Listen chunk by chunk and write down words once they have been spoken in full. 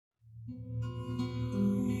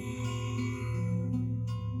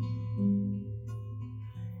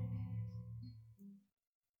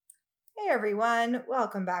everyone,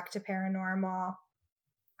 welcome back to Paranormal.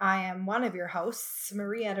 I am one of your hosts,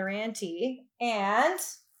 Maria Durante, and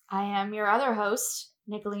I am your other host,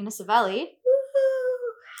 Nicolina Savelli.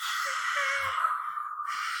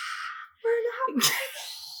 We're not.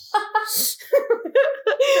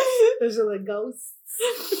 Those are the ghosts.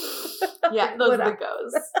 Yeah, those are the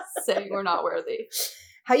ghosts saying we're not worthy.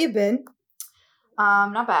 How you been?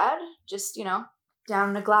 Not bad. Just, down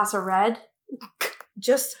in a glass of red.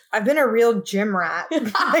 I've been a real gym rat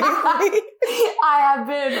lately. I have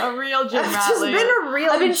been a real gym rat lately.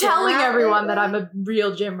 I've been telling everyone that I'm a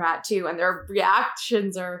real gym rat too, and their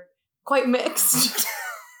reactions are quite mixed.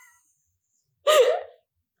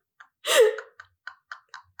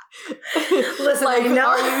 Listen, like, I know.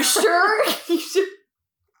 Are you sure?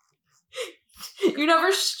 You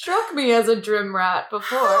never struck me as a gym rat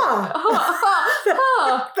before.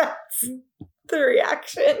 That's the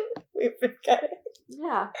reaction we've been getting.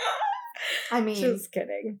 Yeah. I mean, just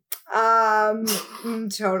kidding.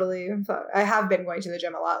 Totally. I have been going to the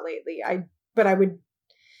gym a lot lately.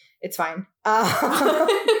 It's fine.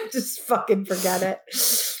 Just fucking forget it.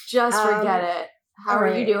 Just forget it. How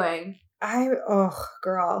are you doing?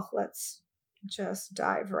 Girl, let's just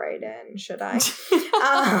dive right in. Should I?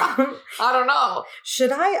 I don't know.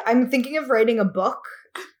 Should I? I'm thinking of writing a book.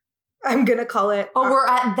 I'm gonna call it. Oh, we're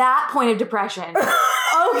at that point of depression.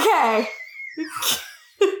 Okay.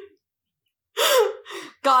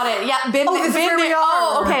 Got it. Yeah, been there.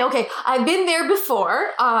 Oh, okay. I've been there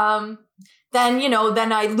before.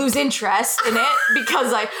 Then I lose interest in it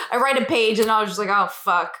because I write a page and I was just like, oh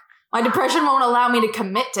fuck. My depression won't allow me to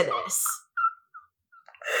commit to this.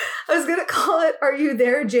 I was gonna call it "Are You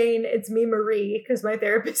There, Jane? It's Me, Marie," because my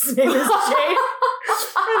therapist's name is Jane.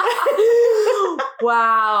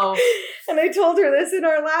 Wow. And I told her this in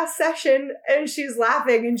our last session, and she's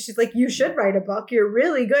laughing, and she's like, "You should write a book. You're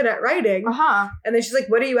really good at writing." And then she's like,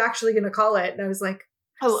 "What are you actually gonna call it?" And I was like,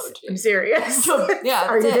 "Hello, Jane. I'm serious." Yeah.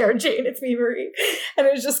 Are you there, Jane? It's me, Marie. And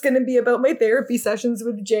it was just gonna be about my therapy sessions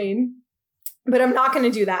with Jane. But I'm not going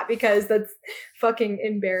to do that because that's fucking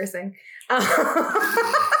embarrassing.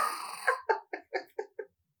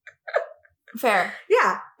 Fair.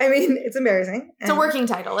 Yeah. I mean, it's embarrassing. It's a working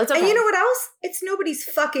title. It's okay. And you know what else? It's nobody's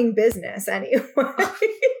fucking business anyway.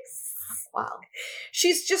 Wow.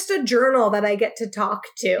 She's just a journal that I get to talk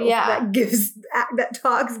to. Yeah. That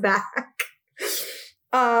talks back.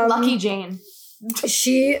 Lucky Jane.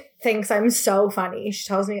 She thinks I'm so funny. She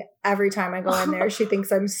tells me every time I go in there, she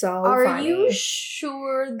thinks I'm so funny. Are you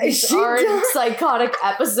sure these aren't psychotic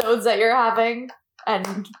episodes that you're having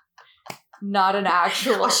and not an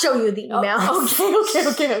actual... I'll show you the email. Okay.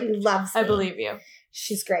 She loves me. I believe you.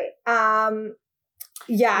 She's great. Yeah, I don't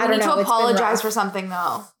know. We need to apologize for something,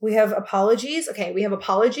 though. We have apologies. Okay, we have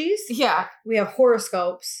apologies. Yeah. We have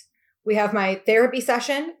horoscopes. We have my therapy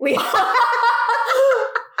session.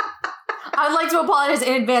 I'd like to apologize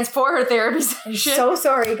in advance for her therapy session. I'm so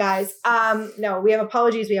sorry, guys. No, we have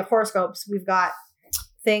apologies. We have horoscopes. We've got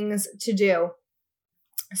things to do.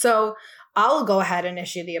 So I'll go ahead and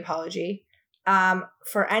issue the apology.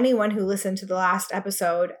 For anyone who listened to the last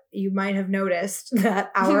episode, you might have noticed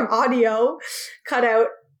that our audio cut out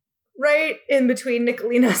right in between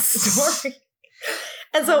Nicolina's story.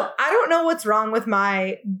 And so I don't know what's wrong with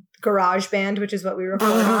my GarageBand, which is what we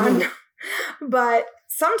record on. But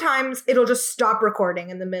sometimes it'll just stop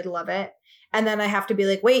recording in the middle of it. And then I have to be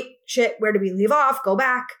like, wait, shit, where did we leave off? Go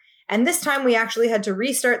back. And this time we actually had to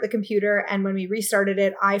restart the computer. And when we restarted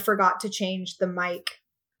it, I forgot to change the mic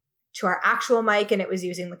to our actual mic, and it was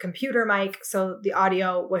using the computer mic. So the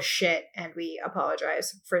audio was shit, and we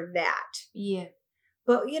apologize for that. Yeah.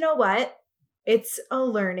 But you know what? It's a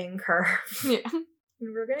learning curve. Yeah.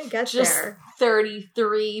 We're going to get just there.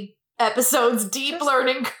 33 episodes deep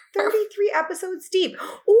learning curve. 33 episodes deep.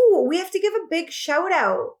 Ooh, we have to give a big shout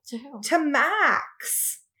out To who? to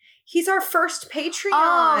Max. He's our first Patreon.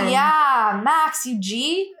 Oh, yeah. Max, you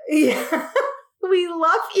G? Yeah. We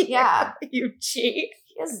love you. Yeah. You G.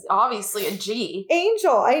 He is obviously a G.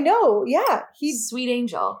 Angel, I know. Yeah. He's Sweet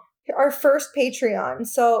angel. our first Patreon.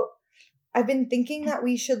 So I've been thinking that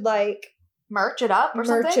we should merch it up or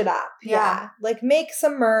something? Merch it up. Yeah. Make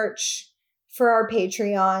some merch for our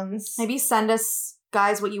Patreons. Maybe send us,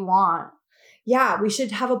 guys, what you want. Yeah, we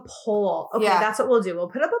should have a poll. Okay, That's what we'll do. We'll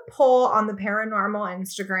put up a poll on the Paranormal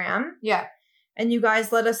Instagram. Yeah. And you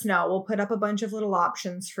guys let us know. We'll put up a bunch of little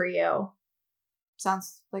options for you.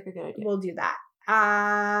 Sounds like a good idea. We'll do that.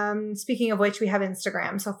 Speaking of which, we have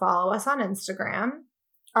Instagram. So follow us on Instagram.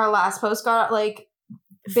 Our last post got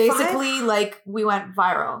basically we went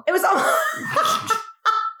viral. It was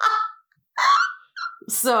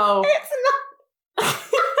so it's not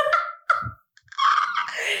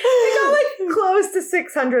getting close to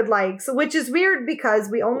 600 likes, which is weird because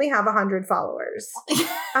we only have 100 followers.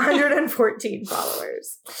 114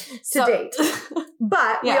 followers to date.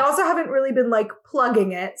 But we also haven't really been like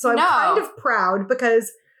plugging it. So I'm kind of proud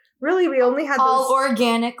because really we only had all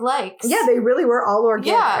organic likes. Yeah, they really were all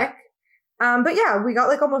organic. But yeah, we got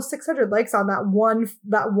like almost 600 likes on that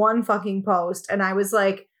one fucking post. And I was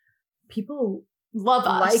like, people love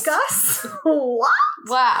us. Like us? What?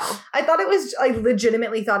 Wow. I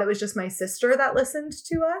legitimately thought it was just my sister that listened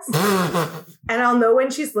to us. And I'll know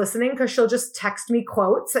when she's listening because she'll just text me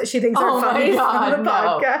quotes that she thinks are funny from the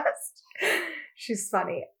podcast. She's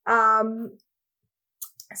funny.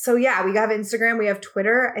 So yeah, we have Instagram, we have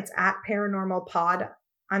Twitter. It's at paranormalpod_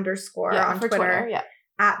 on Twitter. Yeah.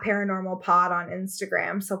 At paranormalpod on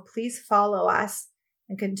Instagram. So please follow us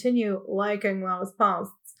and continue liking those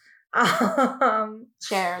posts.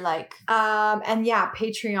 Share, like. And yeah,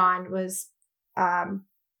 Patreon was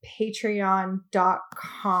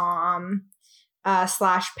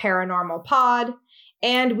patreon.com/paranormalpod.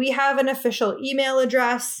 And we have an official email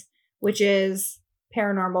address, which is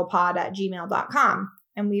paranormalpod@gmail.com.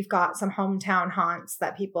 And we've got some hometown haunts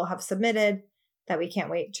that people have submitted that we can't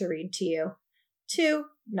wait to read to you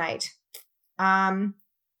tonight. I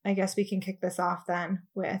guess we can kick this off then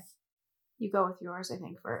with... You go with yours, I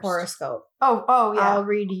think, first. Horoscope. Oh, yeah. I'll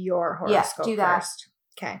read your horoscope do that first.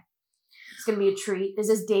 Okay. It's going to be a treat. Is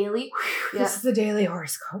this daily? This is the daily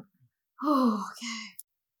horoscope. Oh, okay.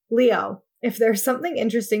 Leo, if there's something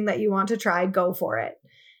interesting that you want to try, go for it.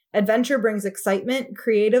 Adventure brings excitement,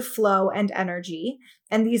 creative flow, and energy,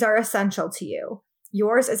 and these are essential to you.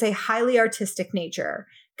 Yours is a highly artistic nature.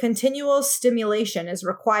 Continual stimulation is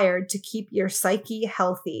required to keep your psyche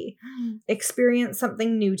healthy. Experience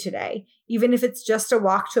something new today. Even if it's just a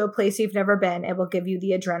walk to a place you've never been, it will give you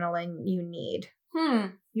the adrenaline you need.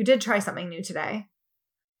 You did try something new today.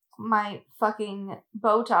 My fucking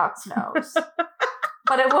Botox nose.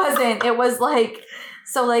 But it wasn't. It was like,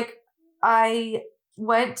 so like I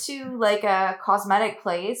went to like a cosmetic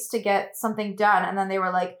place to get something done. And then they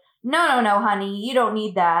were like, no, honey, you don't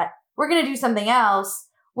need that. We're going to do something else.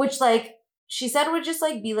 Which, like, she said would just,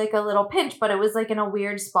 like, be, like, a little pinch, but it was, like, in a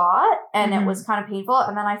weird spot, and it was kind of painful,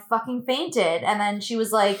 and then I fucking fainted, and then she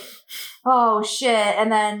was like, oh, shit, and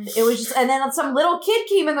then it was just, and then some little kid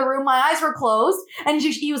came in the room, my eyes were closed, and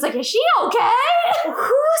he was like, is she okay?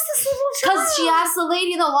 Who's this little child? Because she asked the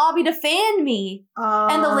lady in the lobby to fan me,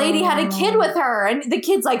 and the lady had a kid with her, and the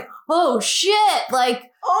kid's like, oh, shit, like,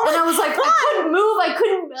 and I was like, God. I couldn't move.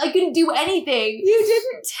 I couldn't do anything. You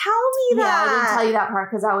didn't tell me that. Yeah, I didn't tell you that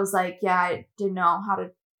part because I was like, yeah, I didn't know how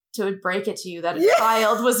to break it to you that a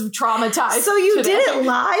child was traumatized. So you did it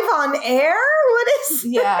live on air? What is this?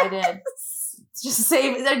 Yeah, I did.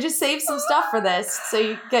 I just saved some stuff for this so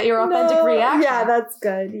you get your authentic reaction. Yeah, that's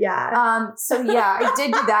good. Yeah. So yeah, I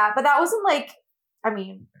did do that, but that wasn't like, I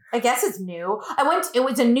mean, I guess it's new. It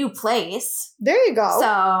was a new place. There you go.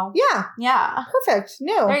 So yeah. Perfect.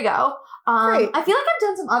 New. There you go. Great. I feel like I've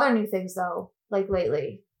done some other new things though, like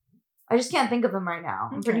lately. I just can't think of them right now.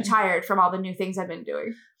 I'm pretty tired from all the new things I've been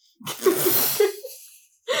doing.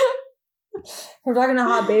 We're talking to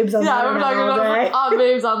hot babes online. Yeah, we're talking about hot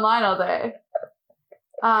babes online all day.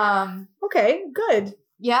 Okay, good.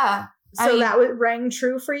 Yeah. So that rang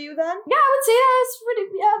true for you then? Yeah, I would say that is pretty.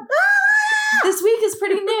 Yeah. This week is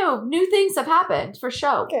pretty new. New things have happened for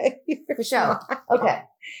show. Okay. For show. Okay.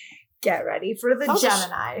 Get ready for the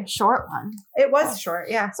Gemini. Short one. It was short,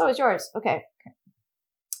 yeah. So is yours. Okay.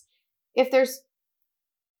 If there's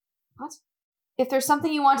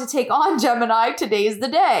something you want to take on, Gemini, today's the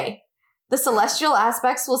day. The celestial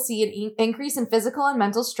aspects will see an increase in physical and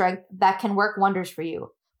mental strength that can work wonders for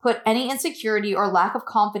you. Put any insecurity or lack of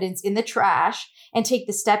confidence in the trash and take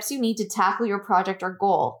the steps you need to tackle your project or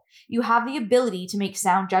goal. You have the ability to make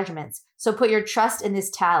sound judgments, so put your trust in this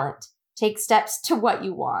talent. Take steps to what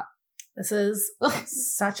you want. This is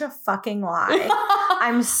such a fucking lie.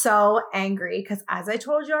 I'm so angry because as I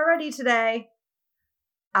told you already today,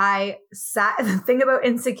 I sat, the thing about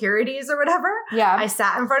insecurities or whatever. Yeah. I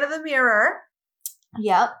sat in front of the mirror.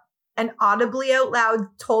 Yep. And audibly out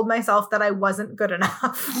loud told myself that I wasn't good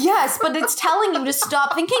enough. Yes, but it's telling you to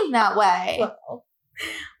stop thinking that way. Well,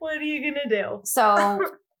 what are you going to do? So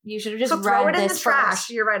you should have just throw it in the trash. First.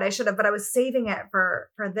 You're right. I should have, but I was saving it for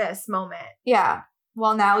this moment. Yeah.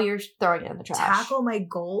 Well, now you're throwing it in the trash. Tackle my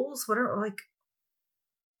goals? What are like?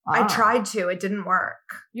 I tried to. It didn't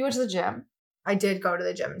work. You went to the gym. I did go to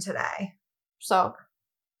the gym today. So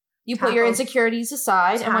you put your insecurities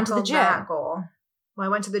aside and went to the gym. That goal. Well, I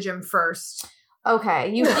went to the gym first.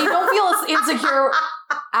 Okay. You don't feel insecure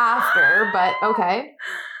after, but okay.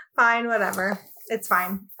 Fine, whatever. It's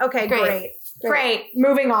fine. Okay, great. Great.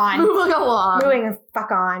 Moving on. Moving along. Moving the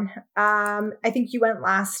fuck on. I think you went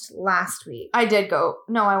last week. I did go.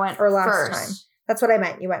 No, I went Or last first. time. That's what I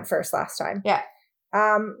meant. You went first last time. Yeah.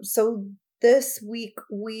 So this week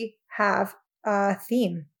we have a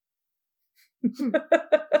theme.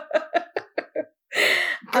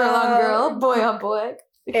 Girl on girl, boy on boy.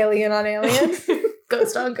 Alien on alien.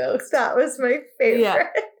 Ghost on ghost. That was my favorite. Yeah.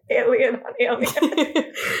 Alien on alien.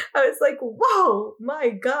 I was like, whoa, my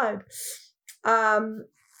God.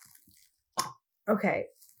 Okay.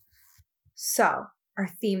 So our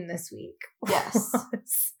theme this week Yes.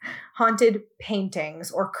 was haunted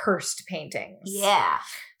paintings or cursed paintings. Yeah.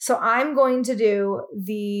 So I'm going to do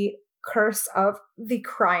the Curse of the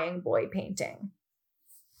Crying Boy painting.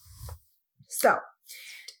 So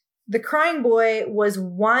the Crying Boy was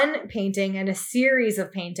one painting and a series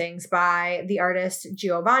of paintings by the artist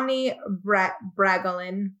Giovanni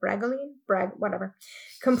Bragolin,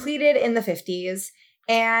 completed in the 50s.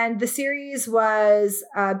 And the series was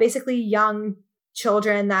basically young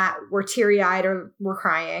children that were teary-eyed or were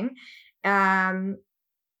crying.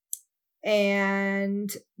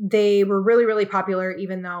 And they were really, really popular,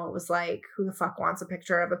 even though it was like, who the fuck wants a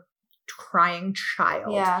picture of a crying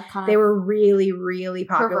child? Yeah, kind of. They were really, really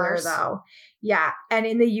popular, perverse. though. Yeah. And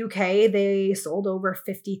in the UK, they sold over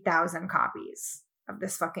 50,000 copies of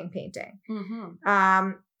this fucking painting.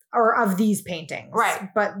 Mm-hmm. Or of these paintings. Right.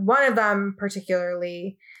 But one of them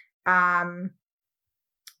particularly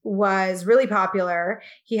was really popular.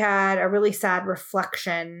 He had a really sad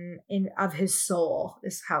reflection of his soul,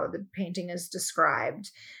 is how the painting is described.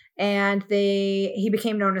 And he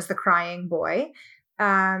became known as the Crying Boy.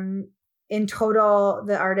 In total,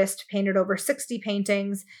 the artist painted over 60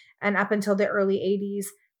 paintings, and up until the early 80s,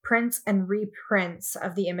 prints and reprints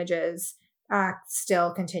of the images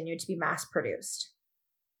still continued to be mass produced.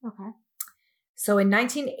 Okay. So in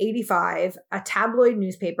 1985, a tabloid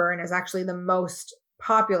newspaper, and is actually the most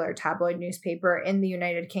popular tabloid newspaper in the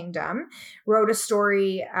United Kingdom, wrote a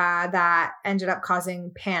story that ended up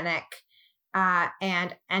causing panic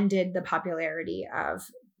and ended the popularity of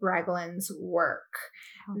Bragolin's work.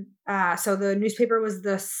 So the newspaper was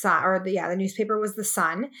the Sun, the newspaper was the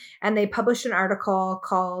Sun, and they published an article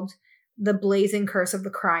called "The Blazing Curse of the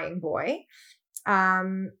Crying Boy,"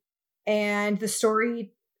 and the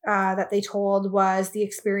story that they told was the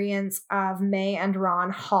experience of May and Ron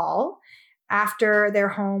Hall after their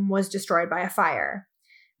home was destroyed by a fire.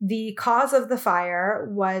 The cause of the fire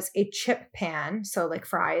was a chip pan, so like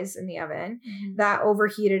fries in the oven, that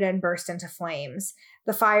overheated and burst into flames.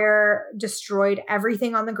 The fire destroyed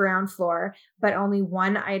everything on the ground floor, but only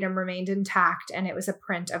one item remained intact, and it was a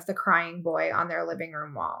print of the Crying Boy on their living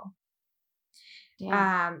room wall.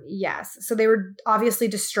 Yes. So they were obviously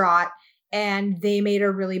distraught, and they made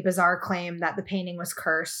a really bizarre claim that the painting was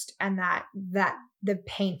cursed and that the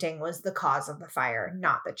painting was the cause of the fire,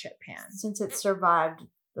 not the chip pan. Since it survived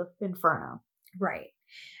the inferno. Right.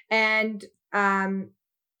 And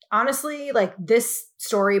honestly, like, this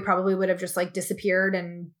story probably would have just like disappeared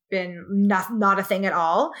and been not a thing at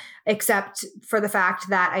all, except for the fact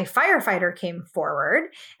that a firefighter came forward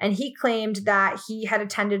and he claimed that he had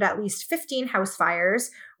attended at least 15 house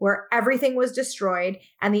fires where everything was destroyed,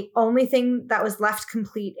 and the only thing that was left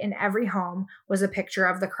complete in every home was a picture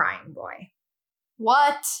of the Crying Boy.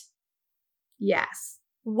 What? Yes.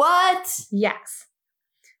 What? Yes.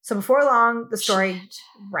 So before long, the story, Shit.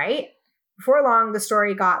 right? Before long, the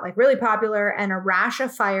story got like really popular, and a rash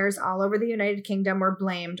of fires all over the United Kingdom were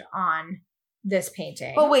blamed on this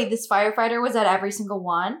painting. But wait, this firefighter was at every single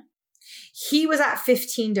one? He was at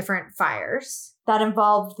 15 different fires. That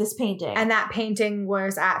involved this painting. And that painting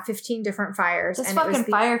was at 15 different fires. Those and it was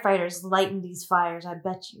fucking firefighters lighting these fires, I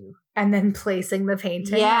bet you. And then placing the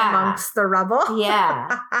painting Yeah. amongst the rubble.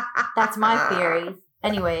 Yeah. That's my theory.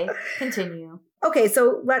 Anyway, continue. Okay,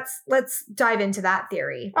 so let's dive into that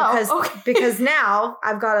theory, because okay. because now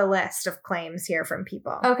I've got a list of claims here from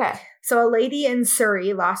people. Okay. So a lady in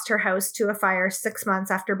Surrey lost her house to a fire 6 months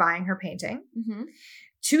after buying her painting. Mm-hmm.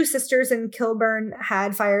 2 sisters in Kilburn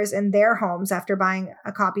had fires in their homes after buying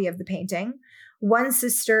a copy of the painting. One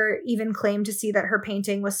sister even claimed to see that her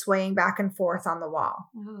painting was swaying back and forth on the wall.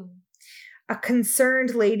 Ooh. A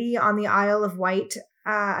concerned lady on the Isle of Wight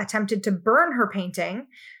attempted to burn her painting.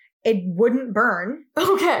 It wouldn't burn.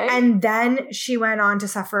 Okay. And then she went on to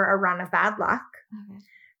suffer a run of bad luck. Okay.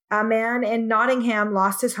 A man in Nottingham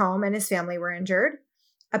lost his home and his family were injured.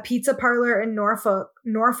 A pizza parlor in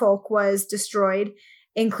Norfolk was destroyed,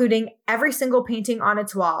 including every single painting on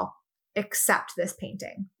its wall, except this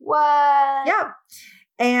painting. What? Yeah.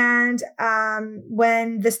 And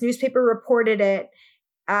when this newspaper reported it,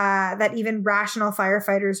 that even rational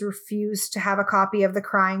firefighters refused to have a copy of the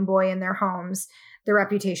crying boy in their homes, the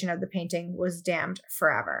reputation of the painting was damned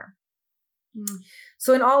forever.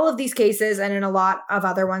 So in all of these cases, and in a lot of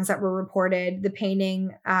other ones that were reported, the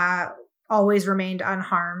painting always remained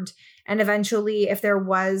unharmed. And eventually, if there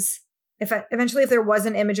was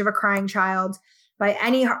an image of a crying child by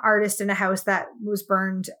any artist in a house that was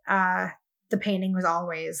burned, the painting was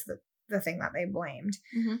always the thing that they blamed.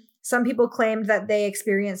 Mm-hmm. Some people claimed that they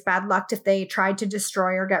experienced bad luck if they tried to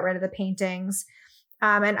destroy or get rid of the paintings.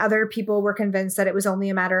 And other people were convinced that it was only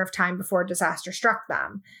a matter of time before disaster struck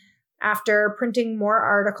them. After printing more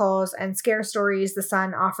articles and scare stories, the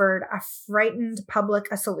Sun offered a frightened public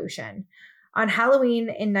a solution. On Halloween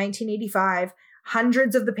in 1985,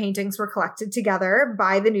 hundreds of the paintings were collected together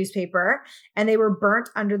by the newspaper, and they were burnt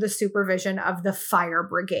under the supervision of the fire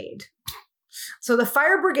brigade. So the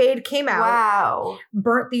fire brigade came out, wow,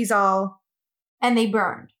 burnt these all, and they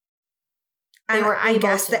burned. I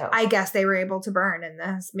guess they were able to burn in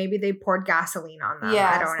this. Maybe they poured gasoline on them. Yeah,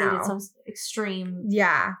 I don't know. They did some extreme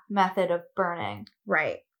method of burning.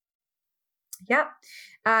 Right. Yep.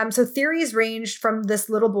 So theories ranged from this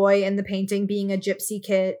little boy in the painting being a gypsy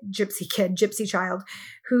child,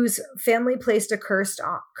 whose family placed a curse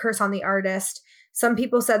on the artist. Some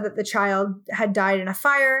people said that the child had died in a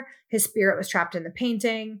fire. His spirit was trapped in the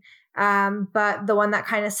painting. But the one that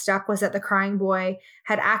kind of stuck was that the crying boy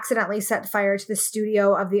had accidentally set fire to the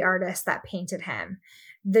studio of the artist that painted him.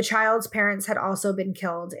 The child's parents had also been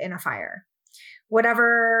killed in a fire.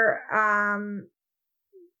 Whatever,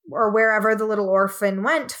 or wherever the little orphan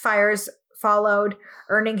went, fires followed,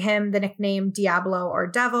 earning him the nickname Diablo or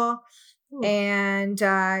Devil. Ooh. And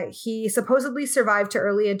he supposedly survived to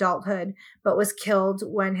early adulthood, but was killed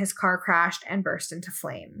when his car crashed and burst into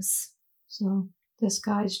flames. So this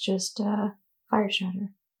guy's just a fire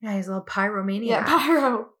starter. Yeah, he's a little pyromaniac. Yeah,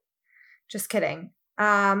 pyro. Just kidding.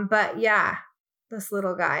 But yeah, this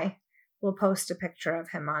little guy. We'll post a picture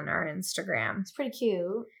of him on our Instagram. It's pretty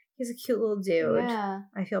cute. He's a cute little dude. Yeah.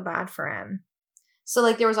 I feel bad for him. So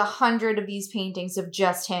like there was 100 of these paintings of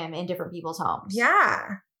just him in different people's homes.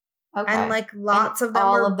 Yeah. Okay. And like lots of them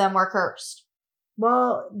all of them were cursed.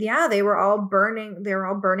 Well, yeah, they were all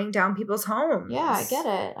burning down people's homes. Yeah, I get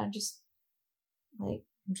it. I'm just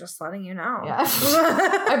letting you know. Yeah.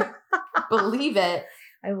 I believe it.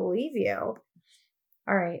 I believe you.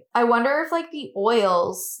 All right. I wonder if like the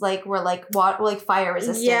oils were fire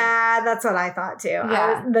resistant. Yeah, that's what I thought too.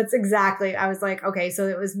 Yeah. I was like, okay, so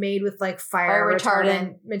it was made with like fire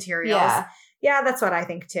retardant materials. Yeah, that's what I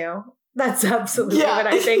think too. That's absolutely what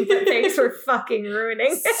I think. But thanks for fucking ruining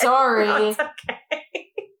it. Sorry. No, it's okay.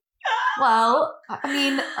 Well, I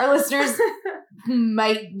mean, our listeners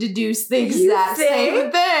might deduce the exact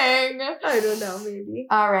same thing. I don't know, maybe.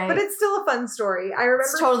 All right. But it's still a fun story.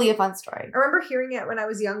 It's totally a fun story. I remember hearing it when I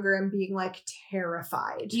was younger and being like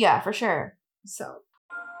terrified. Yeah, for sure. So.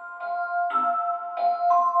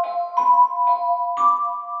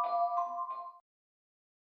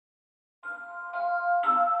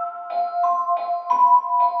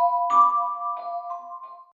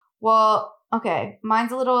 Well, okay.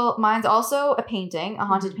 Mine's also a painting, a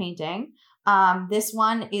haunted painting. This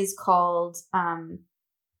one is called,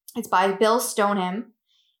 it's by Bill Stoneham,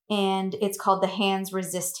 and it's called The Hands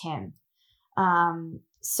Resist Him.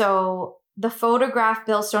 So the photograph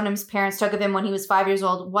Bill Stoneham's parents took of him when he was 5 years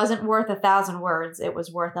old wasn't worth 1,000 words. It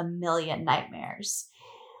was worth 1,000,000 nightmares.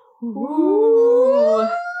 Ooh.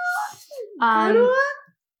 Good one.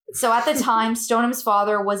 So at the time, Stoneham's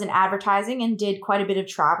father was in advertising and did quite a bit of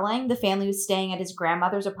traveling. The family was staying at his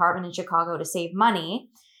grandmother's apartment in Chicago to save money.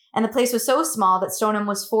 And the place was so small that Stoneham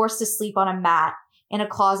was forced to sleep on a mat in a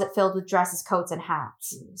closet filled with dresses, coats, and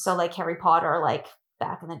hats. So like Harry Potter, like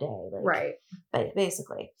back in the day. Right.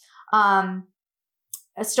 Basically.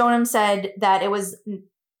 Stoneham said that it was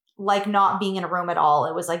like not being in a room at all.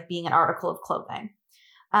 It was like being an article of clothing.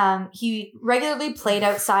 He regularly played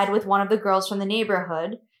outside with one of the girls from the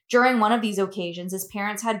neighborhood. During one of these occasions, his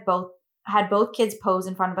parents had both kids pose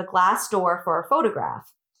in front of a glass door for a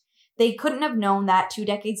photograph. They couldn't have known that 2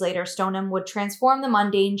 decades later, Stoneham would transform the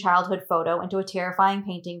mundane childhood photo into a terrifying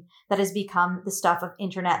painting that has become the stuff of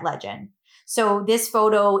internet legend. So this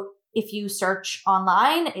photo, if you search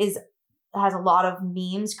online, has a lot of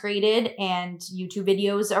memes created and YouTube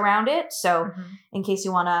videos around it. So in case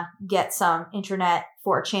you want to get some internet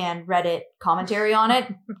 4chan Reddit commentary on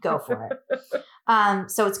it, go for it.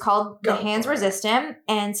 So it's called The Hands Resist Him.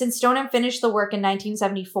 And since Stoneham finished the work in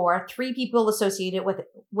 1974, 3 people associated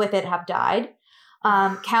with it have died.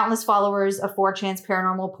 Countless followers of 4chan's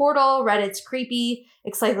paranormal portal, Reddit's Creepy,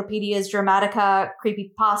 Encyclopedia's Dramatica,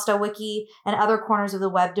 Creepypasta Wiki, and other corners of the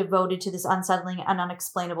web devoted to this unsettling and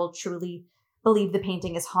unexplainable truly believe the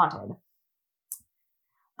painting is haunted.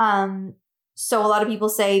 So a lot of people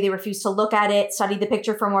say they refuse to look at it, study the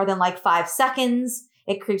picture for more than like 5 seconds.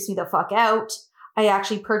 It creeps me the fuck out. I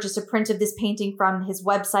actually purchased a print of this painting from his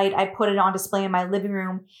website. I put it on display in my living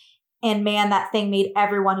room. And man, that thing made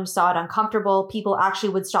everyone who saw it uncomfortable. People actually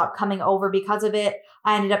would stop coming over because of it.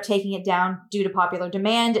 I ended up taking it down due to popular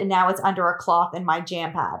demand, and now it's under a cloth in my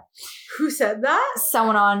jam pad. Who said that?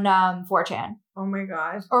 Someone on 4chan. Oh my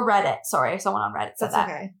God. Or Reddit. Sorry, someone on Reddit said that.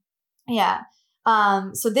 That's okay. Yeah.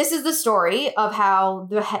 So this is the story of how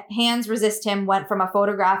the Hands Resist Him went from a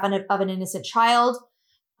photograph of an innocent child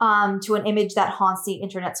to an image that haunts the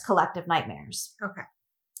internet's collective nightmares. Okay.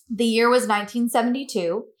 The year was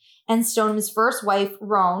 1972. And Stonem's first wife,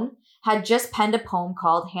 Roan, had just penned a poem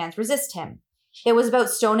called Hands Resist Him. It was about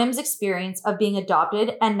Stonem's experience of being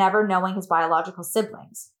adopted and never knowing his biological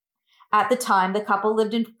siblings. At the time, the couple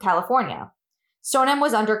lived in California. Stonem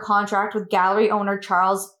was under contract with gallery owner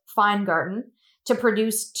Charles Feingarten to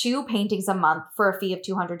produce 2 paintings a month for a fee of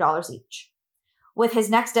 $200 each. With his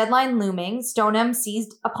next deadline looming, Stonem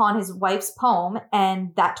seized upon his wife's poem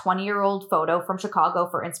and that 20-year-old photo from Chicago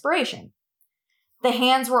for inspiration. The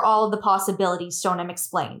hands were all of the possibilities, Stonem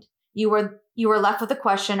explained. You were left with the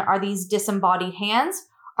question, are these disembodied hands?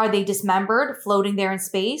 Are they dismembered, floating there in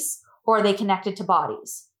space? Or are they connected to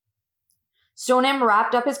bodies? Stonem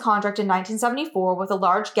wrapped up his contract in 1974 with a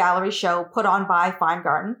large gallery show put on by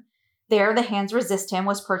Feingarten. There, The Hands Resist Him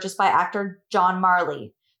was purchased by actor John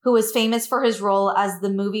Marley, who was famous for his role as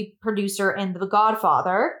the movie producer in The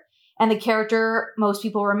Godfather, and the character most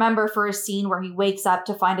people remember for a scene where he wakes up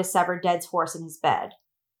to find a severed dead horse in his bed.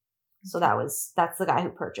 So that's the guy who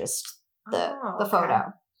purchased the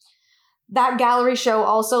photo. That gallery show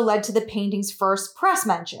also led to the painting's first press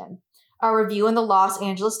mention, a review in the Los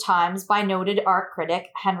Angeles Times by noted art critic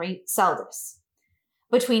Henry Seldes.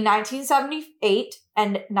 Between 1978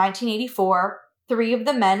 and 1984, 3 of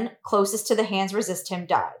the men closest to the Hands Resist Him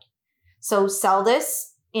died. So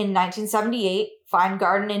Seldes in 1978,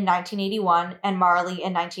 Feingarten in 1981, and Marley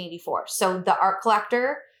in 1984. So the art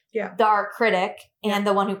collector, the art critic, and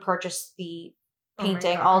the one who purchased the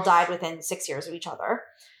painting all died within 6 years of each other.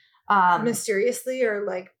 Mysteriously or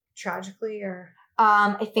like tragically or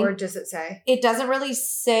I think, or does it say? It doesn't really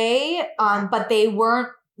say, but they weren't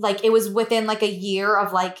like, it was within like a year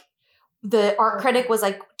of like, the art critic was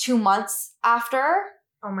like 2 months after.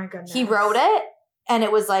 Oh my goodness. He wrote it, and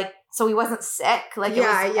it was like, so he wasn't sick. Like,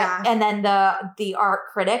 and then the art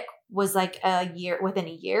critic was like within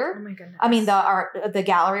a year. Oh my goodness. I mean, the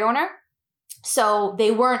gallery owner. So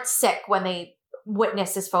they weren't sick when they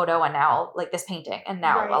witnessed this photo and now like this painting, and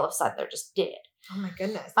now all of a sudden they're just dead. Oh my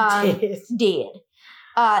goodness. Dead.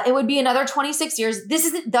 It would be another 26 years.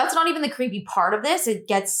 That's not even the creepy part of this. It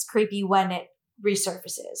gets creepy when it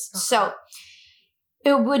resurfaces. Okay. So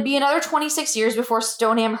it would be another 26 years before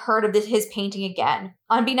Stonem heard of his painting again.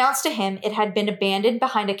 Unbeknownst to him, it had been abandoned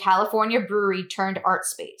behind a California brewery turned art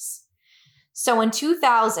space. So in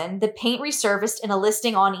 2000, the paint resurfaced in a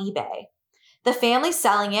listing on eBay. The family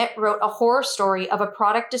selling it wrote a horror story of a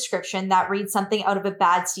product description that reads something out of a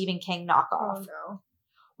bad Stephen King knockoff. Oh no.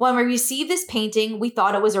 When we received this painting, we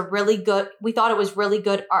thought it was really good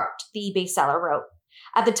art, the eBay seller wrote.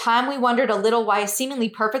 At the time, we wondered a little why a seemingly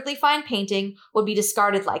perfectly fine painting would be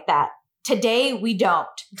discarded like that. Today, we don't.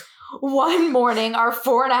 One morning, our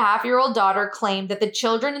 4.5-year-old daughter claimed that the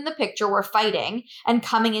children in the picture were fighting and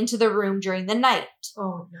coming into the room during the night.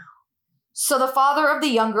 Oh, no. So the father of the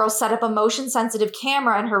young girl set up a motion-sensitive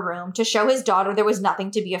camera in her room to show his daughter there was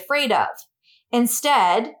nothing to be afraid of.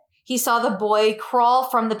 Instead, he saw the boy crawl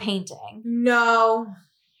from the painting. No.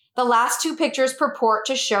 The last 2 pictures purport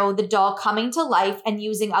to show the doll coming to life and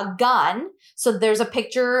using a gun. So there's a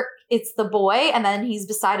picture, it's the boy, and then he's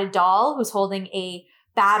beside a doll who's holding a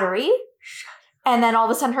battery. And then all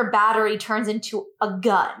of a sudden her battery turns into a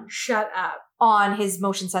gun. Shut up. On his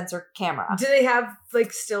motion sensor camera. Do they have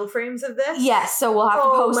like still frames of this? Yes, so we'll have to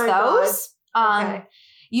post those. Okay.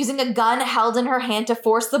 Using a gun held in her hand to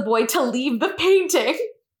force the boy to leave the painting.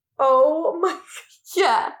 Oh my.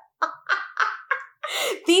 Yeah.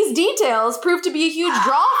 These details proved to be a huge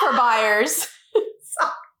draw for buyers.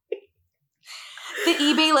 The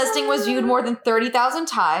eBay listing was viewed more than 30,000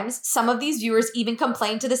 times. Some of these viewers even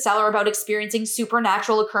complained to the seller about experiencing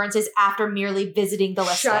supernatural occurrences after merely visiting the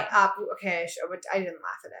listing. Shut up. Okay, I didn't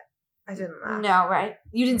laugh at it. I didn't laugh. No, right?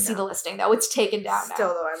 You didn't see the listing, though. It's taken down now.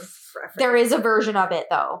 Still, though, There is a version of it,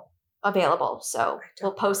 though. available. So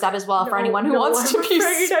we'll post that as well for anyone who no, wants I'm to be.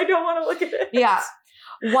 afraid I don't want to look at it. Yeah.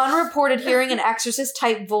 One reported hearing an exorcist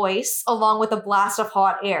type voice along with a blast of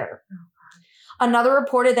hot air. Another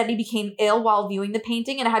reported that he became ill while viewing the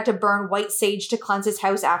painting and had to burn white sage to cleanse his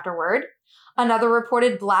house afterward. Another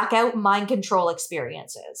reported blackout mind control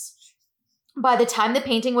experiences. By the time the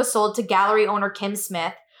painting was sold to gallery owner Kim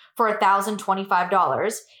Smith for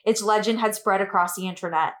 $1,025, its legend had spread across the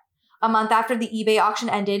internet. A month after the eBay auction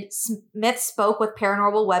ended, Smith spoke with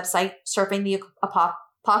paranormal website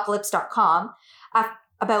surfingtheapocalypse.com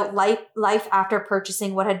about life after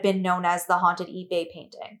purchasing what had been known as the haunted eBay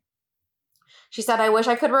painting. She said, "I wish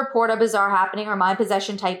I could report a bizarre happening or mind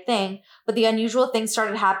possession type thing, but the unusual things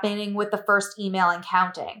started happening with the first email and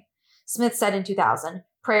counting." Smith said in 2000,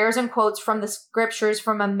 "Prayers and quotes from the scriptures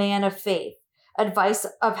from a man of faith. Advice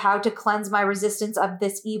of how to cleanse my resistance of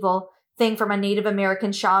this evil thing from a Native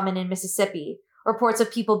American shaman in Mississippi. Reports of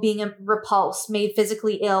people being repulsed, made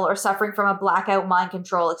physically ill, or suffering from a blackout mind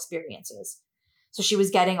control experiences." So she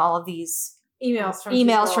was getting all of these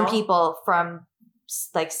emails from people from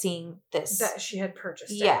like seeing this. That she had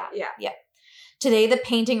purchased Yeah. it. Yeah. Today, the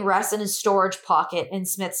painting rests in a storage pocket in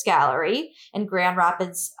Smith's gallery in Grand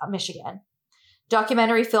Rapids, Michigan.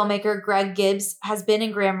 Documentary filmmaker Greg Gibbs has been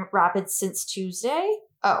in Grand Rapids since Tuesday.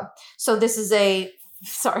 Oh, so this is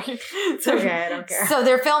sorry. It's okay, I don't care. So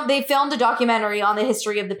they filmed a documentary on the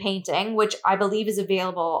history of the painting, which I believe is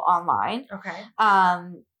available online. Okay.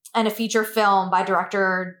 And a feature film by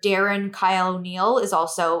director Darren Kyle O'Neill is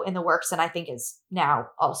also in the works and I think is now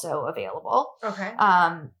also available. Okay.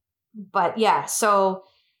 But yeah, so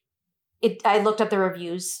I looked up the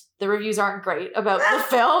reviews. The reviews aren't great about the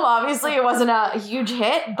film. Obviously, it wasn't a huge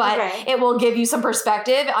hit, but it will give you some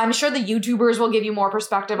perspective. I'm sure the YouTubers will give you more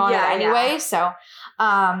perspective on it anyway. Yeah.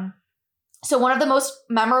 So one of the most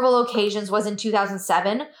memorable occasions was in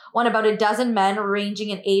 2007 when about a dozen men ranging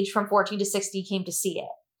in age from 14 to 60 came to see it.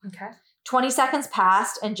 Okay. 20 seconds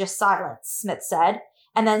passed and just silence, Smith said.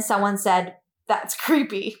 And then someone said, "That's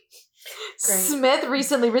creepy." Great. Smith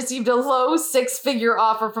recently received a low 6-figure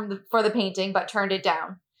offer for the painting, but turned it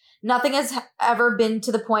down. "Nothing has ever been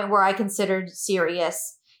to the point where I considered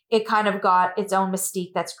serious. It kind of got its own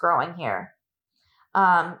mystique that's growing here."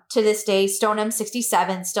 To this day, Stoneham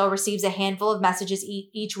 67 still receives a handful of messages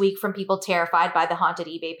each week from people terrified by the haunted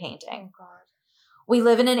eBay painting. Oh, God. "We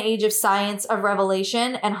live in an age of science, of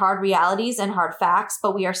revelation, and hard realities and hard facts,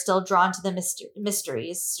 but we are still drawn to the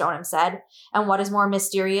mysteries," Stoneham said. "And what is more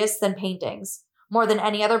mysterious than paintings? More than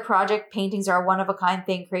any other project, paintings are a one-of-a-kind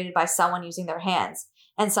thing created by someone using their hands.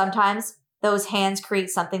 And sometimes those hands create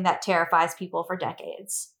something that terrifies people for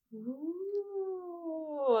decades."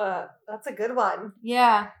 Ooh, that's a good one.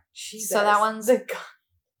 Yeah. Jesus. So that one's...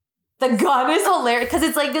 The gun is hilarious because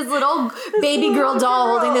it's like this little baby girl doll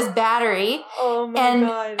holding this battery. Oh my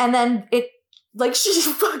God. And then she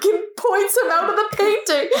fucking points him out of the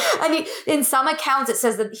painting. And in some accounts, it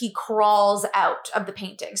says that he crawls out of the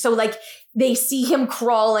painting. So they see him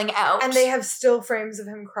crawling out. And they have still frames of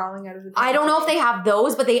him crawling out of the painting. I don't know if they have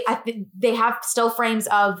those, but they have still frames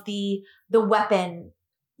of the weapon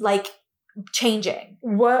changing.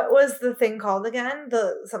 What was the thing called again?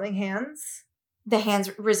 The something hands? The hands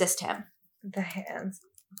resist him. The hands.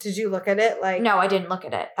 Did you look at it? No, I didn't look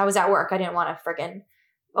at it. I was at work. I didn't want to friggin'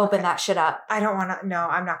 open that shit up. I don't want to. No,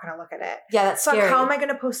 I'm not going to look at it. Yeah, that's scary. How am I going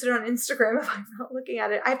to post it on Instagram if I'm not looking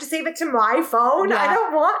at it? I have to save it to my phone. Yeah. I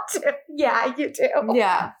don't want to. Yeah, you do.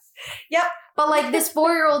 Yeah. Yep. But this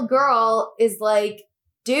 4-year-old girl is like,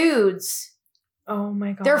 dudes. Oh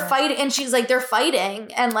my God. They're fighting. And she's like, they're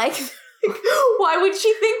fighting. And why would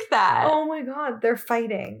she think that? Oh my God, they're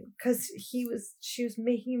fighting because she was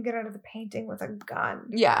making him get out of the painting with a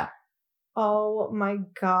gun. Yeah. Oh my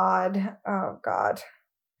God. Oh God.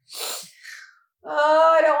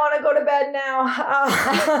 Oh, I don't want to go to bed now.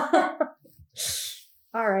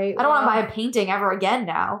 All right. I don't want to buy a painting ever again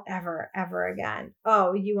now. Ever again.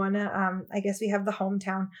 Oh, you want to, I guess we have the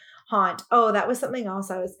hometown haunt. Oh, that was something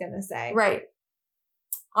else I was going to say. Right.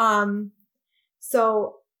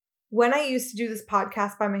 So when I used to do this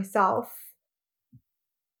podcast by myself,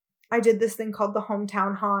 I did this thing called the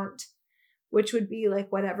hometown haunt, which would be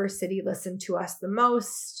whatever city listened to us the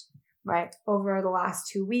most. Right. Over the last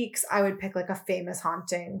 2 weeks, I would pick a famous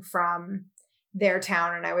haunting from their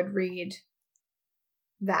town and I would read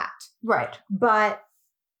that. Right. But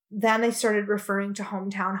then they started referring to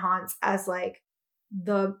hometown haunts as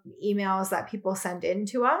the emails that people send in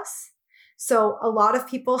to us. So a lot of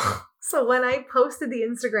people... So when I posted the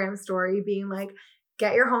Instagram story being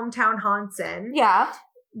get your hometown haunts in. Yeah.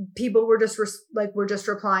 People were just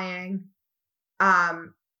replying,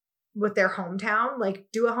 with their hometown, like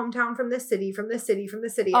do a hometown from this city, from this city, from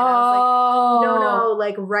this city. And I was like, no,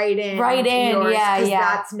 like write in yours,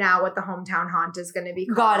 yeah. That's now what the hometown haunt is going to be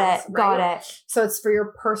called. Got it. So it's for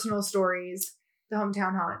your personal stories, the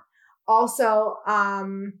hometown haunt. Also,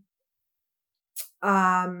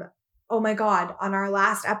 oh my God, on our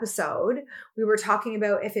last episode, we were talking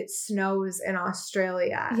about if it snows in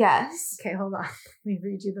Australia. Yes. Okay, hold on. Let me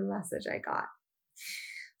read you the message I got.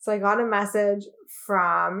 So I got a message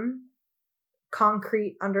from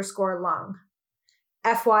concrete_lung.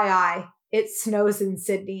 FYI, it snows in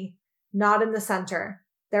Sydney, not in the center.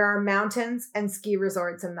 There are mountains and ski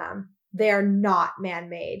resorts in them. They are not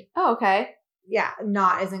man-made. Oh, okay. Yeah,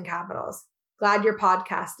 not as in capitals. Glad your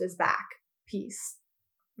podcast is back. Peace.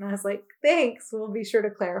 And I was like, thanks. We'll be sure to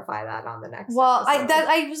clarify that on the next episode.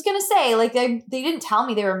 I was going to say, like, they didn't tell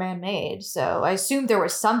me they were man-made, so I assumed there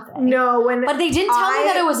was something. No, but they didn't tell me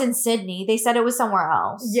that it was in Sydney. They said it was somewhere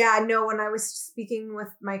else. Yeah, no, when I was speaking with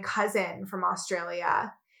my cousin from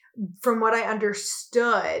Australia, from what I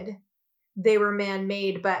understood, they were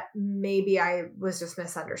man-made, but maybe I was just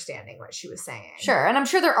misunderstanding what she was saying. Sure, and I'm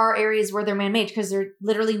sure there are areas where they're man-made because they're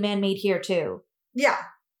literally man-made here too. Yeah.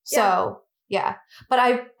 So... Yeah.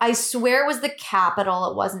 But I swear it was the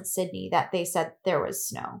capital. It wasn't Sydney that they said there was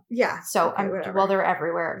snow. Yeah. So, well, they're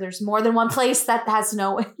everywhere. There's more than one place that has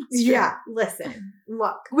snow. Yeah. Listen,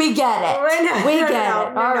 look. We get it. We get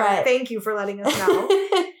it. All right. Thank you for letting us know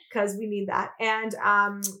because we need that. And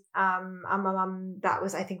I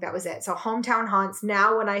think that was it. So hometown haunts.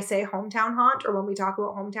 Now when I say hometown haunt or when we talk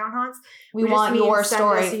about hometown haunts, we want your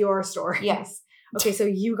story. Send us your story. Yes. Okay. So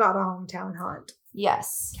you got a hometown haunt.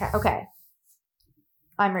 Yes. Okay.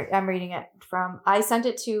 I'm reading it from. I sent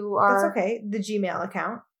it to our. That's okay. The Gmail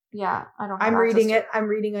account. Yeah, I don't. I'm reading it. I'm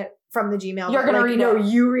reading it from the Gmail. You're gonna read it. No,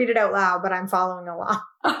 you read it out loud, but I'm following along.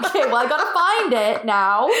 Okay, well I gotta find it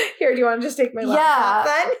now. Here, do you want to just take my laptop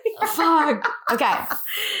then? Fuck. Okay.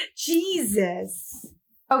 Jesus.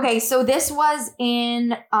 Okay, so this was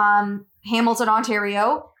in Hamilton,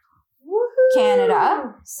 Ontario, Woohoo.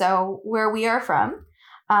 Canada. So where we are from.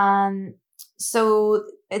 So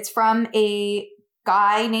it's from a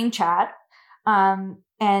guy named Chad. And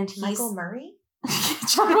he's Michael Murray?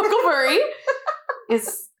 Chad Michael Murray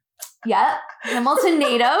is Hamilton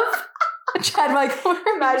native. Chad Michael Murray.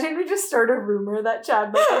 Imagine we just start a rumor that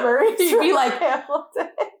Chad Michael Murray You'd be like, Hamilton.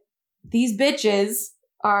 These bitches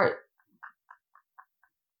are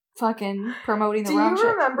fucking promoting the wrong shit.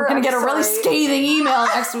 Remember? We're gonna get a really scathing email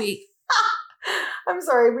next week. I'm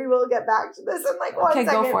sorry, we will get back to this in like 1 second.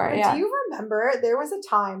 Okay, go for it. Yeah. Do you remember there was a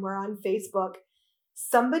time where on Facebook,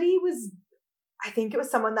 somebody was, I think it was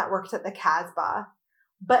someone that worked at the Casbah,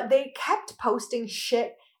 but they kept posting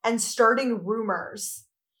shit and starting rumors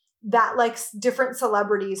that like different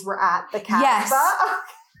celebrities were at the Casbah. Yes.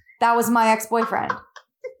 That was my ex-boyfriend.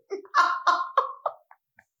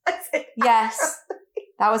 Yes.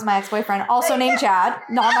 That was my ex-boyfriend. Also named Chad,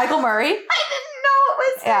 not Michael Murray. I didn't know it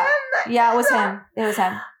was him. Yeah, it was him. It was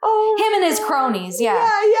him. Oh, him and his cronies. Yeah.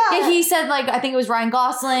 Yeah, he said like, I think it was Ryan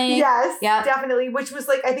Gosling. Yes, yeah, definitely. Which was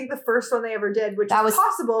like, I think the first one they ever did, which was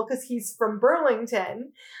possible because he's from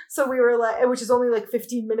Burlington. So we were like, which is only like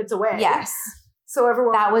 15 minutes away. Yes. So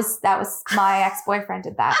everyone. That was my ex-boyfriend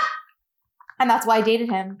did that. And that's why I dated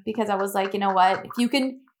him, because I was like, you know what? If you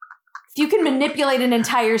can manipulate an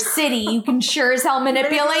entire city, you can sure as hell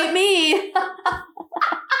manipulate me.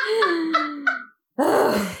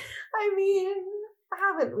 I mean,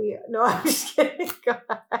 haven't we? No, I'm just kidding. God.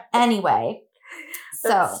 Anyway,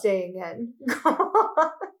 That's staying in.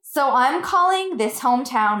 So I'm calling this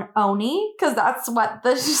hometown Oni because that's what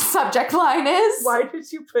the subject line is. Why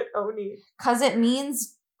did you put Oni? Because it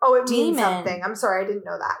means it demon. Means something. I'm sorry, I didn't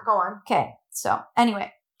know that. Go on. Okay. So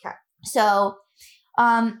anyway. Okay. So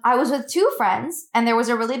I was with two friends and there was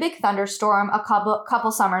a really big thunderstorm a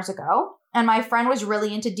couple summers ago. And my friend was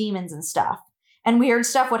really into demons and stuff. And weird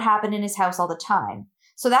stuff would happen in his house all the time.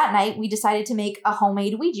 So that night we decided to make a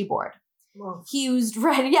homemade Ouija board. Whoa. He used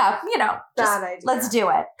red, bad idea. Let's do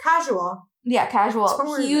it. Casual. Yeah,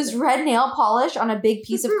 casual. He used red nail polish on a big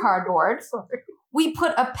piece of cardboard. We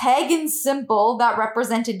put a pagan symbol that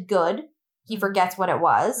represented good. He forgets what it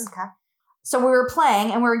was. Okay. So we were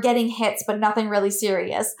playing and we were getting hits, but nothing really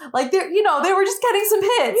serious. Like, they were just getting some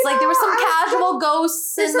hits. Like, there were some casual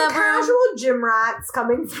ghosts in the room. Casual gym rats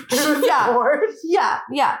coming through the board.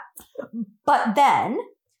 Yeah. But then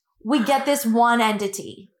we get this one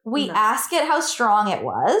entity. We ask it how strong it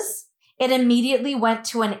was. It immediately went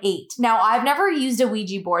to an 8. Now, I've never used a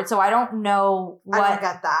Ouija board, so I don't know what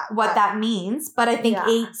that means. But I think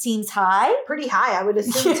 8 seems high. Pretty high. I would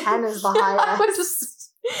assume 10 is the highest.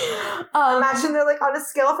 Imagine they're like on a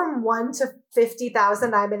scale from 1 to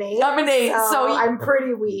 50,000. I'm an 8. I'm an 8, so I'm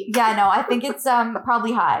pretty weak. Yeah, no, I think it's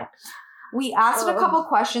probably high. We asked it a couple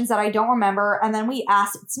questions that I don't remember, and then we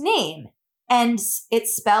asked its name, and it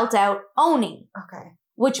spelled out Oni. Okay.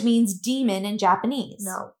 Which means demon in Japanese.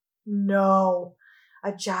 No.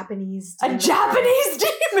 A Japanese demon. A Japanese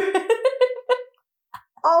demon.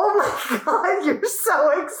 Oh my god, you're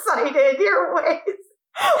so excited. Your ways.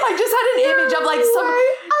 I just had an image of like some...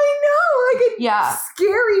 I know, like a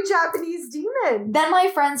scary Japanese demon. Then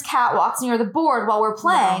my friend's cat walks near the board while we're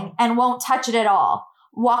playing and won't touch it at all.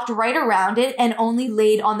 Walked right around it and only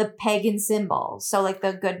laid on the pagan symbol. So like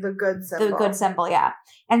the good symbol. The good symbol, yeah.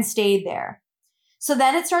 And stayed there. So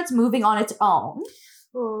then it starts moving on its own.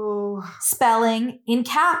 Oh. Spelling in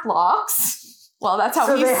cap locks. Well, that's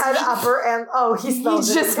how they had upper and he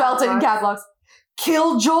just spelled it in cap locks.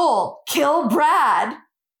 Kill Joel. Kill Brad.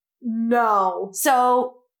 No.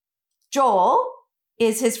 So Joel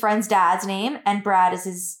is his friend's dad's name, and Brad is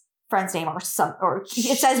his friend's name, or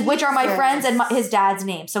it says which are my friends and his dad's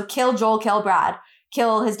name. So kill Joel, kill Brad,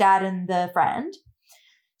 kill his dad and the friend.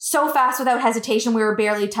 So fast without hesitation, we were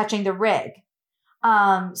barely touching the rig.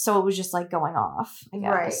 So it was just like going off, I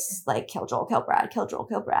guess. Right. Like kill Joel, kill Brad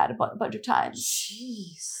a bunch of times.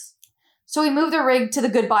 Jeez. So we moved the rig to the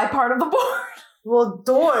goodbye part of the board. Well,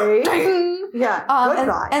 doy. Yeah,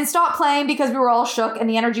 goodbye. And stopped playing because we were all shook and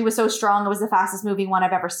the energy was so strong. It was the fastest moving one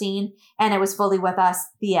I've ever seen. And it was fully with us.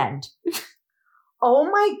 The end. Oh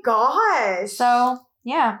my gosh. So,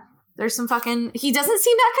 yeah. There's some fucking... He doesn't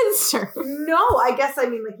seem that concerned. No, I guess, I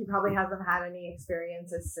mean, like, he probably hasn't had any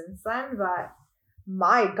experiences since then, but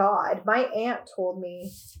my God. My aunt told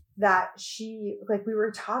me that she... Like, we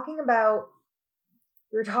were talking about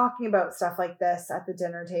stuff like this at the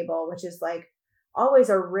dinner table, which is, like, always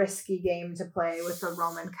a risky game to play with the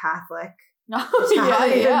Roman Catholic a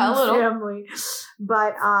little family.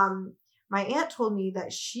 But my aunt told me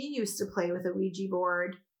that she used to play with a Ouija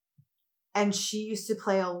board, and she used to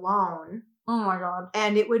play alone. Oh my God.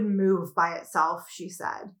 And it would move by itself, she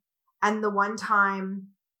said. And the one time,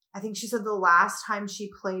 I think she said the last time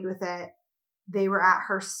she played with it, they were at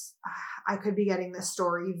her, I could be getting this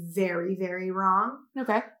story very, very wrong.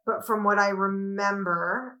 Okay. But from what I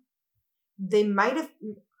remember, they might have,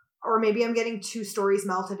 or maybe I'm getting two stories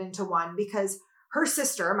melted into one, because her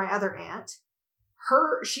sister, my other aunt,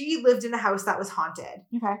 she lived in a house that was haunted.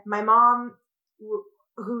 Okay. My mom,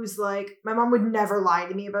 who's like, my mom would never lie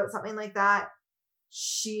to me about something like that.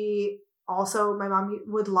 My mom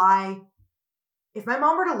would lie. If my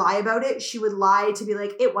mom were to lie about it, she would lie to be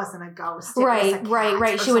like, it wasn't a ghost.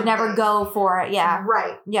 Right. She would never go for it. Yeah.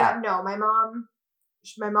 Right. Yeah. But no, my mom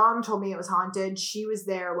told me it was haunted. She was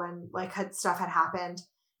there when stuff had happened.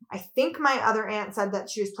 I think my other aunt said that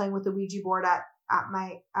she was playing with the Ouija board at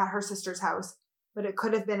her sister's house, but it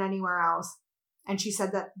could have been anywhere else. And she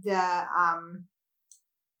said that the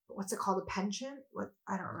what's it called? A penchant?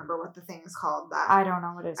 I don't remember what the thing is called. That I don't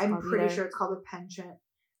know what it is. I'm pretty sure it's called a penchant.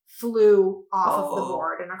 Flew off of the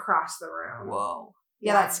board and across the room. Whoa.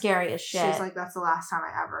 Yeah, that's scary as shit. She's like, that's the last time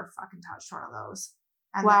I ever fucking touched one of those.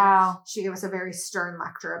 And wow. She gave us a very stern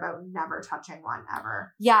lecture about never touching one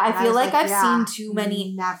ever. Yeah, I feel like I've seen too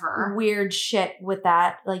many weird shit with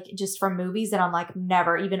that, like just from movies, and I'm like,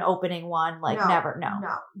 never even opening one, like never, no.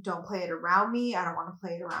 No, don't play it around me. I don't want to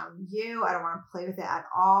play it around you. I don't want to play with it at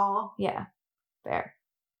all. Yeah, fair.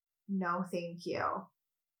 No, thank you.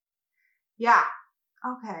 Yeah.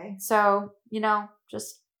 Okay. So,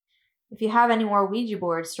 just if you have any more Ouija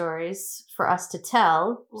board stories for us to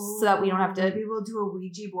tell, so that we don't have to... Maybe we'll do a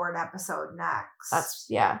Ouija board episode next.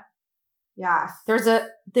 Yeah. There's the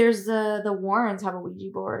Warrens have a Ouija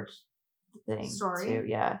board thing. Story? Too,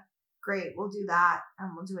 yeah. Great. We'll do that,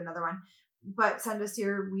 and we'll do another one. But send us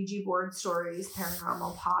your Ouija board stories,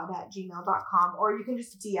 paranormalpod@gmail.com, or you can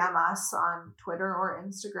just DM us on Twitter or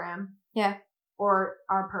Instagram. Yeah. Or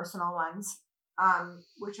our personal ones.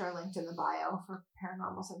 Which are linked in the bio for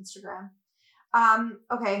Paranormal's Instagram.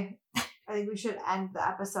 Okay. I think we should end the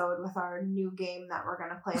episode with our new game that we're going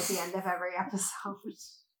to play at the end of every episode.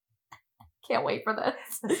 Can't wait for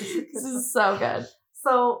this. This is so good.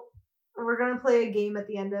 So we're going to play a game at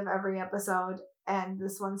the end of every episode, and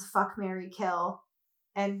this one's Fuck, Marry, Kill.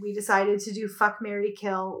 And we decided to do Fuck, Marry,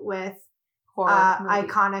 Kill with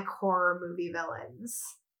iconic horror movie villains.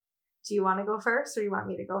 Do you want to go first, or do you want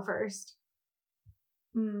me to go first?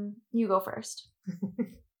 You go first.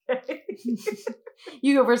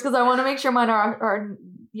 You go first, because I want to make sure mine are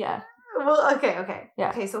yeah. Well, okay. Yeah.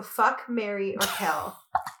 Okay, so fuck, marry, or kill.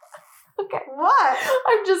 Okay. What?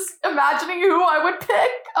 I'm just imagining who I would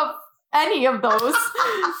pick of any of those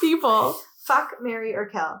people. fuck, marry, or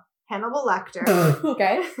kill Hannibal Lecter,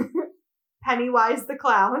 Okay. Pennywise the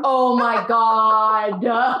Clown, Oh my god.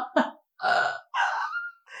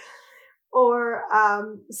 or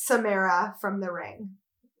Samara from The Ring.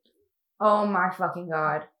 Oh my fucking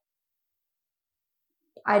god.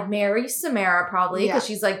 I'd marry Samara probably because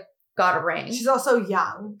she's like got a ring. She's also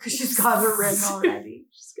young because she's got a ring already.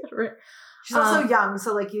 She's got a ring. She's also young,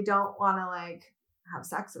 so like you don't want to like have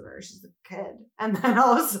sex with her. She's a kid, and then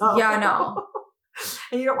also no.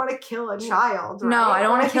 And you don't want to kill a child. Right? No, I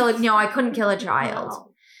don't want to kill it. No, I couldn't kill a child.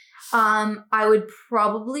 No. I would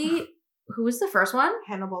probably. Who was the first one?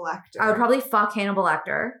 Hannibal Lecter. I would probably fuck Hannibal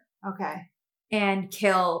Lecter. Okay. And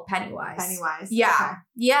kill Pennywise. Yeah. Okay.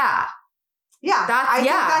 Yeah. Yeah. I think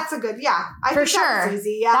that's a good. Yeah. I For think sure. That was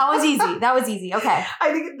easy. Yeah. That was easy. Okay.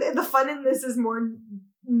 I think the fun in this is more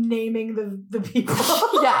naming the people.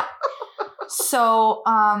 Yeah. So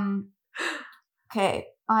okay,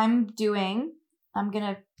 I'm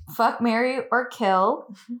gonna fuck, marry, or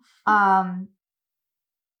kill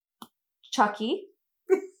Chucky.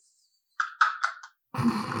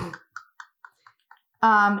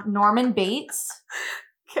 Norman Bates.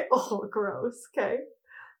 Okay. Oh, gross. Okay.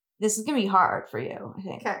 This is gonna be hard for you, I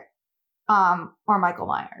think. Okay. Or Michael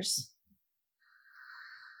Myers.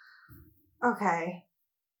 Okay.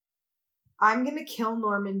 I'm gonna kill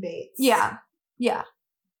Norman Bates. Yeah.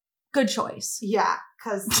 Good choice. Yeah,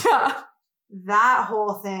 because that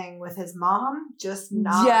whole thing with his mom, just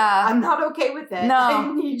not. Yeah. I'm not okay with it. No.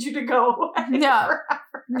 I need you to go away. Yeah.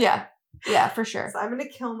 Forever. Yeah, for sure. So I'm gonna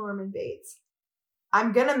kill Norman Bates.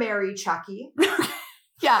 I'm gonna marry Chucky.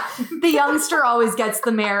 Yeah, the youngster always gets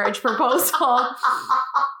the marriage proposal.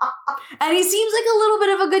 And he seems like a little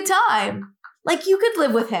bit of a good time. Like, you could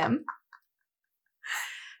live with him.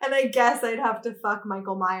 And I guess I'd have to fuck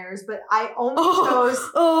Michael Myers, but I only chose...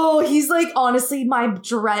 Oh, he's like, honestly, my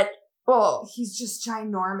dread... Oh. He's just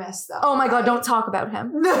ginormous, though. Oh my god, don't talk about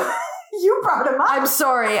him. You brought him up. I'm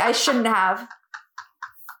sorry, I shouldn't have.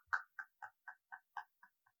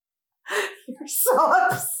 You're so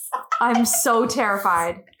upset. I'm so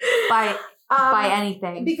terrified by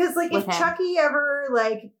anything. Because, like, if him. Chucky ever,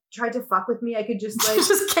 like, tried to fuck with me, I could just, like...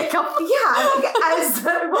 just kick him. Yeah, like, as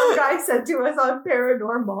one guy said to us on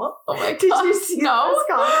Paranormal. Oh my god. Did you see this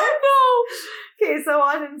comment? No. Okay, so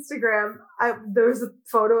on Instagram, there's a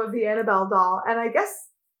photo of the Annabelle doll, and I guess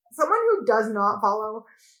someone who does not follow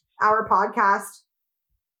our podcast,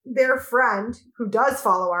 their friend who does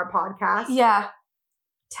follow our podcast... Yeah.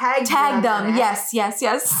 Tagged them. Yes.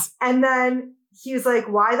 And then he was like,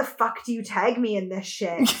 why the fuck do you tag me in this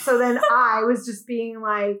shit? So then I was just being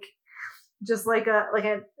like,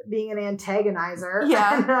 being an antagonizer.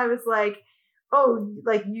 Yeah. And I was like, oh,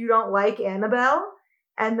 like, you don't like Annabelle?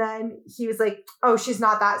 And then he was like, oh, she's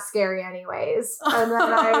not that scary anyways. And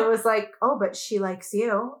then I was like, oh, but she likes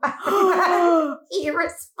you. He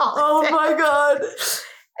responded. Oh my god.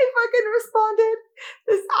 I fucking responded.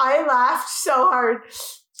 I laughed so hard.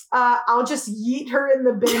 I'll just yeet her in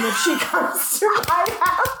the bin if she comes to my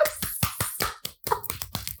house.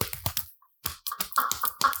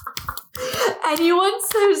 Anyone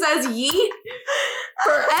who says yeet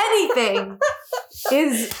for anything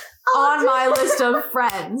is on my list of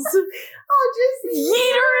friends. I'll just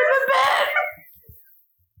yeet her in the bin.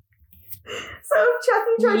 So if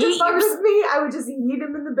Chucky tried to fuck with me, I would just yeet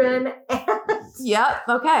him in the bin. And yep,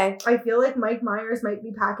 okay. I feel like Mike Myers might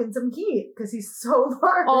be packing some heat because he's so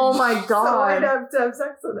large. Oh my god. So I'd have to have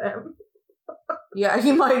sex with him. Yeah,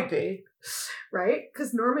 he might be. Right?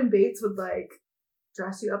 Because Norman Bates would like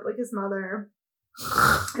dress you up like his mother.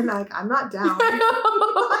 And like, I'm not down.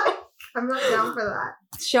 I'm not down for that.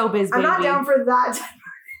 Showbiz, baby. I'm not down for that.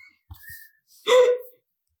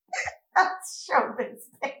 That's showbiz,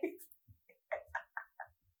 baby.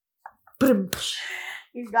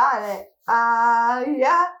 You got it.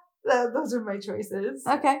 Yeah. Those are my choices.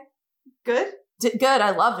 Okay. Good? Good.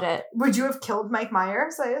 I loved it. Would you have killed Mike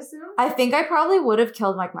Myers, I assume? I think I probably would have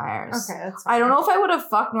killed Mike Myers. Okay, that's fine. I don't know if I would have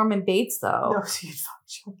fucked Norman Bates, though. No, so you'd fuck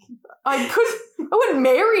Chucky. I wouldn't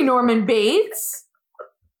marry Norman Bates.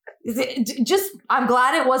 I'm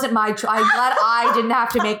glad it wasn't my choice. I'm glad I didn't have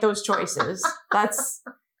to make those choices. That's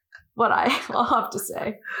what I'll have to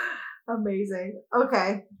say. Amazing.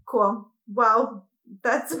 Okay, cool. Well,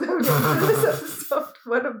 that's about it for this episode.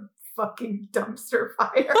 What a fucking dumpster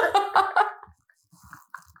fire.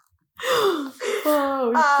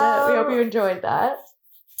 Oh, shit. We hope you enjoyed that.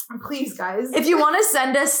 Please, guys. If you want to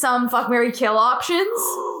send us some fuck, marry, kill options.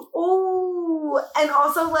 Oh, and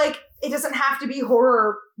also, like, it doesn't have to be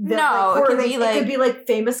horror. It could be like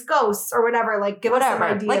famous ghosts or whatever. Like give us some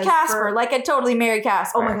ideas. Like Casper. Like I'd totally marry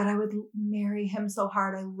Casper. Oh my God, I would marry him so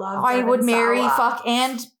hard. I love. I Devin would marry, Sawa. fuck,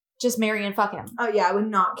 and just marry and fuck him. Oh yeah, I would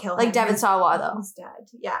not kill him. Like Devin Sawa though. He's dead.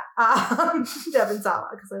 Yeah, Devin Sawa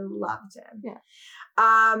because I loved him. Yeah.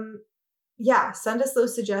 Yeah. Send us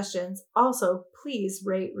those suggestions. Also, please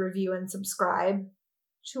rate, review, and subscribe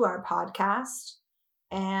to our podcast.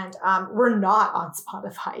 And we're not on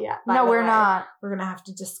Spotify yet. No, we're not. We're gonna have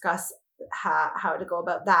to discuss how to go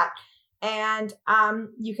about that. And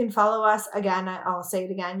you can follow us again. I'll say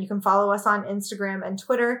it again. You can follow us on Instagram and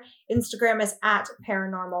Twitter. Instagram is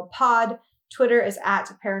 @paranormalpod. Twitter is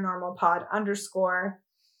 @paranormalpod_.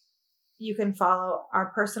 You can follow our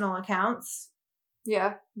personal accounts.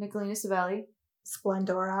 Yeah, Nicolina Savelli.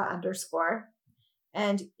 Splendora_.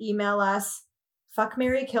 And email us fuck,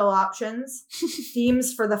 marry, kill options.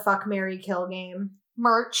 Themes for the fuck, marry, kill game.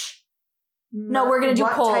 Merch. No, we're going to do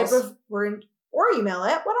polls. Or email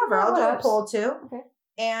it. Whatever. I'll do a poll too. Okay.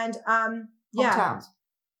 And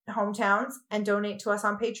hometowns. And donate to us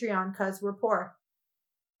on Patreon because we're poor.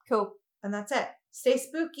 Cool. And that's it. Stay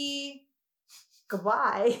spooky.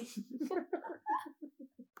 Goodbye.